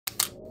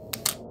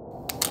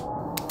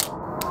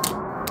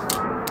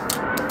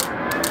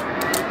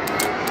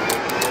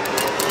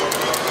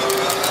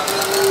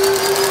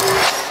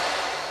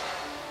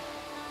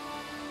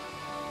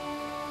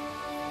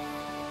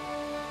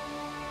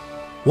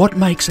What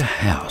makes a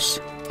house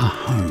a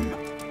home?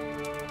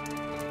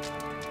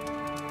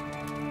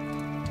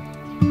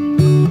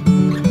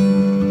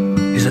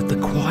 Is it the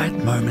quiet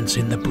moments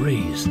in the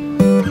breeze?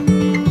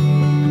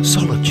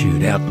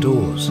 Solitude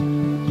outdoors?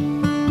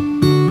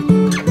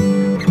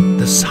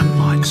 The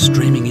sunlight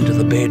streaming into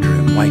the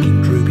bedroom,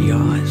 waking droopy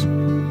eyes?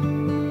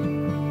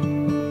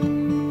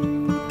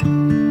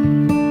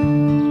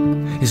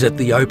 Is it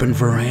the open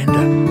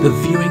veranda, the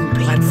viewing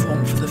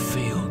platform for the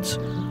fields?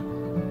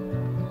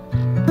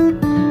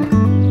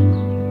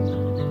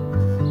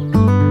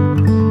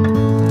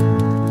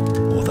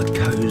 Or the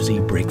cosy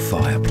brick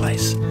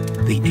fireplace,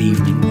 the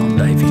evening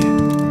rendezvous?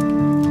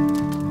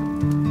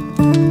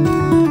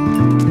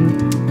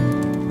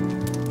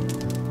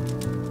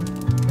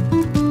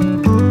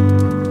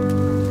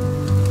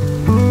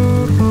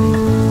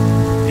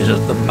 Is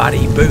it the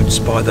muddy boots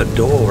by the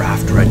door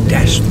after a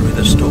dash through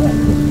the storm?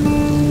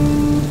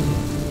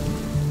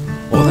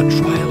 Or the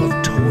trail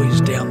of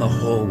toys down the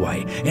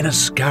hallway in a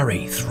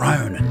scurry,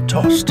 thrown and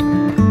tossed?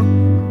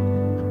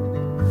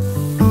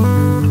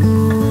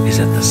 Is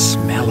it the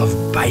smell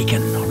of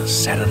bacon on a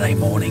Saturday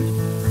morning?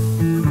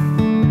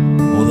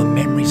 Or the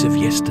memories of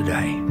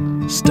yesterday,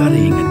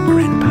 studying at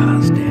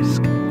Grandpa's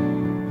desk?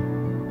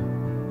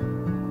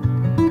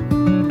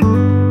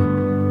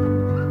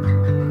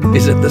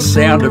 Is it the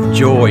sound of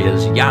joy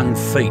as young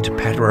feet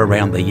patter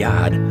around the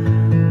yard?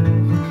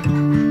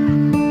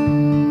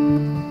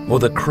 Or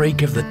the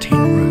creak of the tin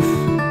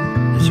roof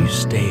as you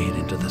stared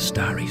into the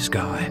starry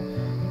sky?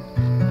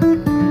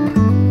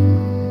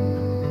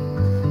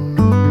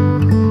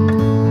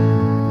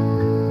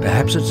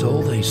 Perhaps it's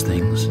all these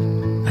things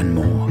and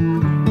more.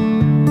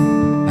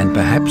 And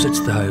perhaps it's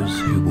those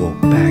who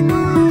walk back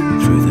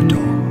through the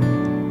door.